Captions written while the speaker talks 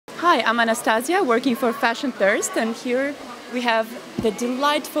Hi, I'm Anastasia, working for Fashion Thirst, and here we have the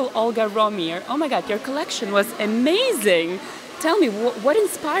delightful Olga Romir. Oh my God, your collection was amazing. Tell me, what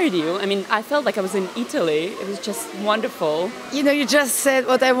inspired you? I mean, I felt like I was in Italy. It was just wonderful. You know, you just said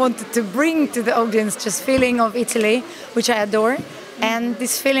what I wanted to bring to the audience, just feeling of Italy, which I adore. And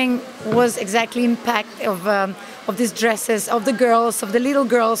this feeling was exactly impact of these dresses, of the girls, of the little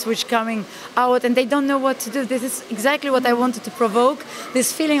girls which coming out and they don't know what to do. This is exactly what I wanted to provoke,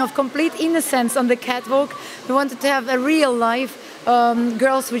 this feeling of complete innocence on the catwalk. We wanted to have a real life,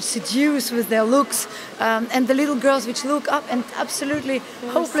 girls which seduce with their looks, and the little girls which look up and absolutely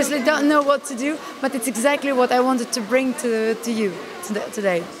hopelessly don't know what to do, but it's exactly what I wanted to bring to you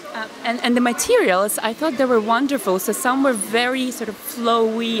today. And the materials, I thought they were wonderful. So some were very sort of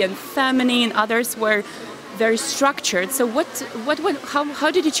flowy and feminine, others were very structured. So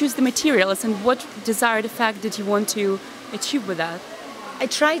how did you choose the materials, and what desired effect did you want to achieve with that? I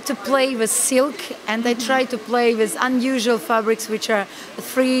tried to play with silk, and I tried to play with unusual fabrics which are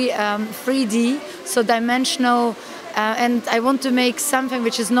 3D, so dimensional, and I want to make something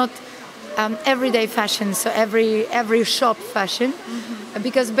which is not everyday fashion, so every shop fashion,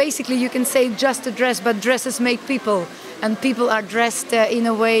 because basically you can say just a dress, but dresses make people, and people are dressed in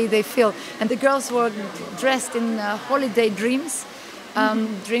a way they feel. And the girls were dressed in holiday dreams,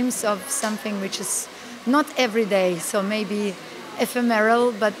 dreams of something which is not everyday, so maybe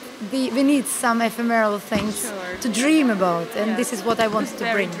ephemeral, but we need some ephemeral things to dream about, and this is what I wanted to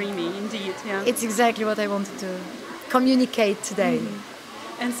bring. Very dreamy, indeed. Yeah. It's exactly what I wanted to communicate today.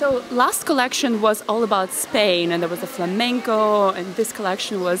 And so last collection was all about Spain, and there was a flamenco, and this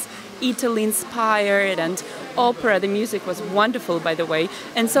collection was Italy inspired and opera. The music was wonderful, by the way.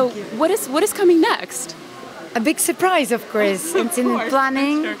 And so what is coming next? A big surprise, of course. It's in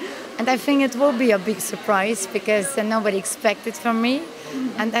planning, and I think it will be a big surprise because nobody expected from me.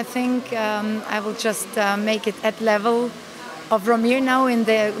 And I think I will just make it at level of Romir now, in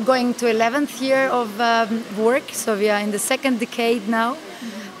the going to 11th year of work. So we are in the second decade now.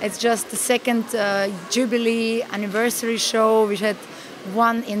 It's just the second Jubilee anniversary show. We had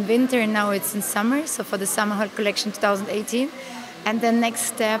one in winter, and now it's in summer. So for the Summer Hall Collection 2018. And the next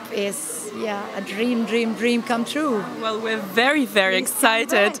step is, a dream come true. Well, we're very, very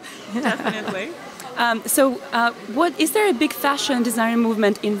excited, definitely. What is there a big fashion design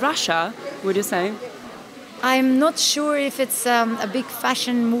movement in Russia, would you say? I'm not sure if it's a big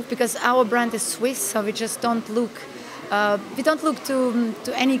fashion move, because our brand is Swiss, so we just don't look. We don't look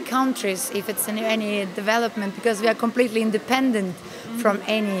to any countries if it's any development, because we are completely independent from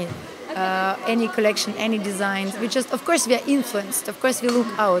any collection, any designs. We just, of course, we are influenced. Of course, we look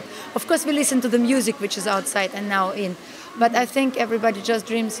out. Of course, we listen to the music which is outside and now in. But I think everybody just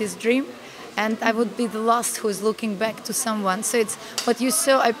dreams his dream, and I would be the last who is looking back to someone. So it's what you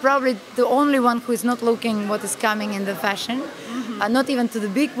saw. I'm probably the only one who is not looking what is coming in the fashion, not even to the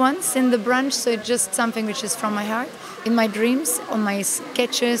big ones in the branch. So it's just something which is from my heart, in my dreams, on my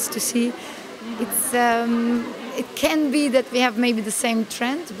sketches to see. It's it can be that we have maybe the same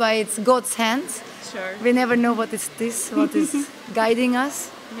trend, but it's God's hands. Sure. We never know what is guiding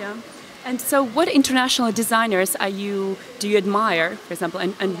us. Yeah. And so what international designers do you admire, for example,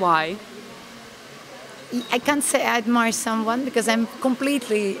 and why? I can't say I admire someone, because I'm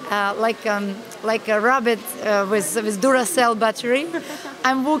completely like a rabbit with Duracell battery.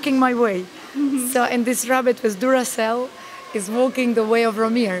 I'm walking my way. So, and this rabbit with Duracell is walking the way of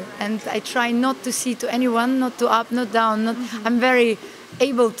Romir, and I try not to see to anyone, not to up, not down. I'm very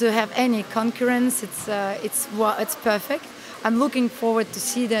able to have any concurrence. It's perfect. I'm looking forward to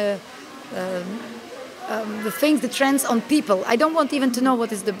see the things, the trends on people. I don't want even to know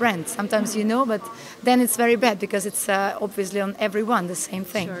what is the brand. Sometimes you know, but then it's very bad, because it's obviously on everyone the same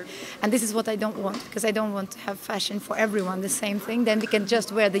thing. Sure. And this is what I don't want, because I don't want to have fashion for everyone the same thing. Then we can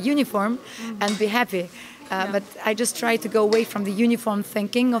just wear the uniform and be happy. But I just try to go away from the uniform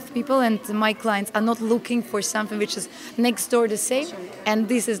thinking of people, and my clients are not looking for something which is next door the same, and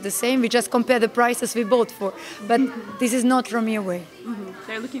this is the same. We just compare the prices we bought for. But this is not Romir way.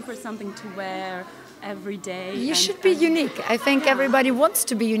 They're looking for something to wear every day. You should be unique. I think everybody wants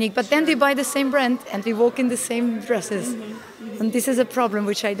to be unique, but then we buy the same brand and we walk in the same dresses. And this is a problem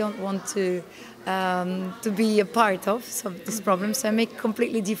which I don't want to be a part of, so this problem, so I make a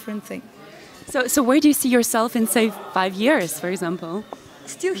completely different thing. So where do you see yourself in, say, 5 years, for example?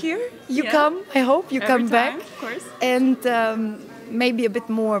 Still here. You come, I hope you come back. Of course. And maybe a bit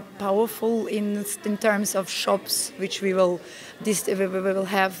more powerful in terms of shops, which we will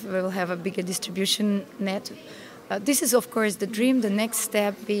have a bigger distribution net. This is, of course, the dream. The next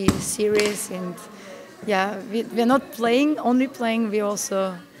step, be serious, and we're not only playing. We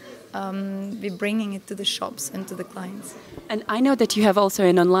also we're bringing it to the shops and to the clients. And I know that you have also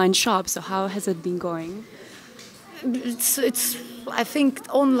an online shop, so how has it been going? I think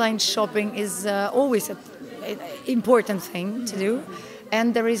online shopping is always an important thing to do.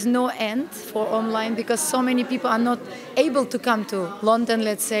 And there is no end for online because so many people are not able to come to London,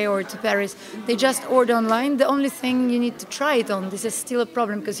 let's say, or to Paris. They just order online. The only thing you need to try it on. This is still a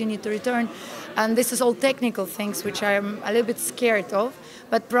problem because you need to return. And this is all technical things which I'm a little bit scared of.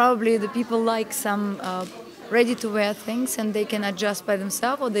 But probably the people like some ready-to-wear things and they can adjust by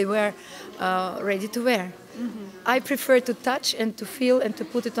themselves or they wear ready-to-wear. I prefer to touch and to feel and to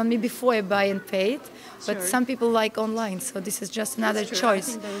put it on me before I buy and pay it. But some people like online, so this is just another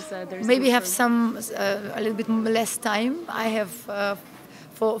choice. Maybe have some a little bit less time. I have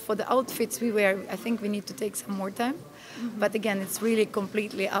for the outfits we wear. I think we need to take some more time. But again, it's really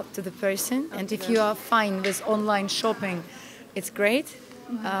completely up to the person. And if you are fine with online shopping, it's great.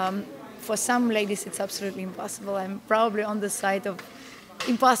 For some ladies, it's absolutely impossible. I'm probably on the side of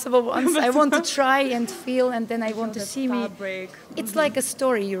impossible ones. I want to try and feel, and then I want to see me. It's like a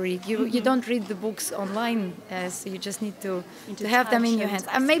story you read. You don't read the books online, so you just need to have them in your hands.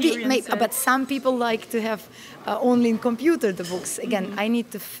 But some people like to have only in computer the books. Again, I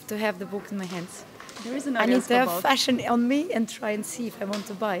need to have the book in my hands. I need to have fashion on me and try and see if I want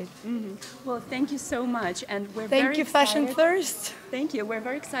to buy it. Well, thank you so much, and we're thank very you, excited. Fashion First. Thank you. We're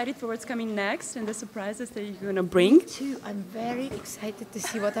very excited for what's coming next and the surprises that you're going to bring. Me too. I'm very excited to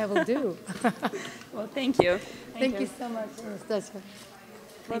see what I will do. Well, thank you. Thank you so much, Anastasia.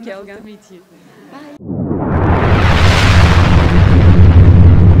 Thank you, Olga. To meet you. Bye.